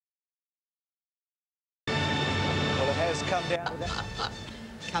come down to that.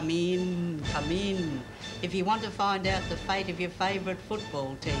 Come in, come in. If you want to find out the fate of your favourite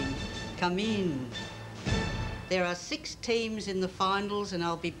football team, come in. There are 6 teams in the finals and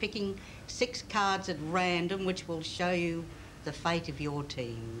I'll be picking 6 cards at random which will show you the fate of your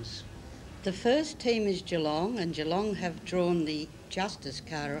teams. The first team is Geelong, and Geelong have drawn the justice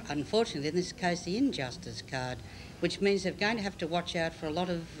card, unfortunately in this case the injustice card, which means they're going to have to watch out for a lot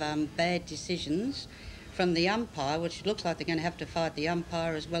of bad decisions from the umpire, which looks like they're going to have to fight the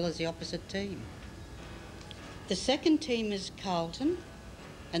umpire as well as the opposite team. The second team is Carlton,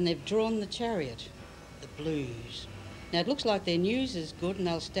 and they've drawn the Chariot, the Blues. Now it looks like their news is good and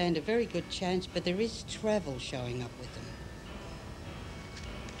they'll stand a very good chance, but there is travel showing up with them.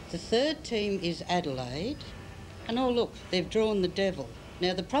 The third team is Adelaide, and oh look, they've drawn the Devil.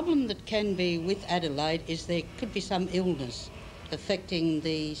 Now the problem that can be with Adelaide is there could be some illness affecting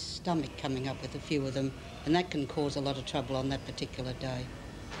the stomach coming up with a few of them, and that can cause a lot of trouble on that particular day.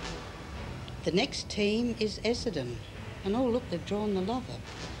 The next team is Essendon, and oh look, they've drawn the Lover.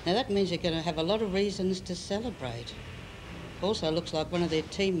 Now that means they're going to have a lot of reasons to celebrate. Also looks like one of their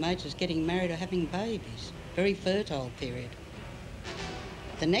teammates is getting married or having babies. Very fertile period.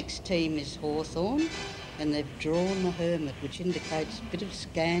 The next team is Hawthorn, and they've drawn the Hermit, which indicates a bit of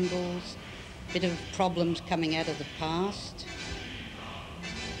scandals, a bit of problems coming out of the past.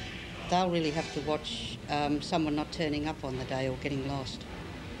 They'll really have to watch someone not turning up on the day or getting lost.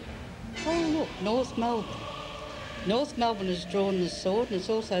 Oh look, North Melbourne. North Melbourne has drawn the Sword, and it's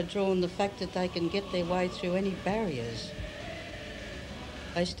also drawn the fact that they can get their way through any barriers.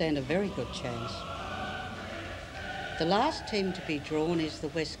 They stand a very good chance. The last team to be drawn is the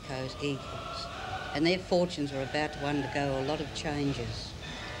West Coast Eagles, and their fortunes are about to undergo a lot of changes.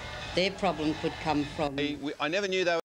 Their problem could come from... I never knew they were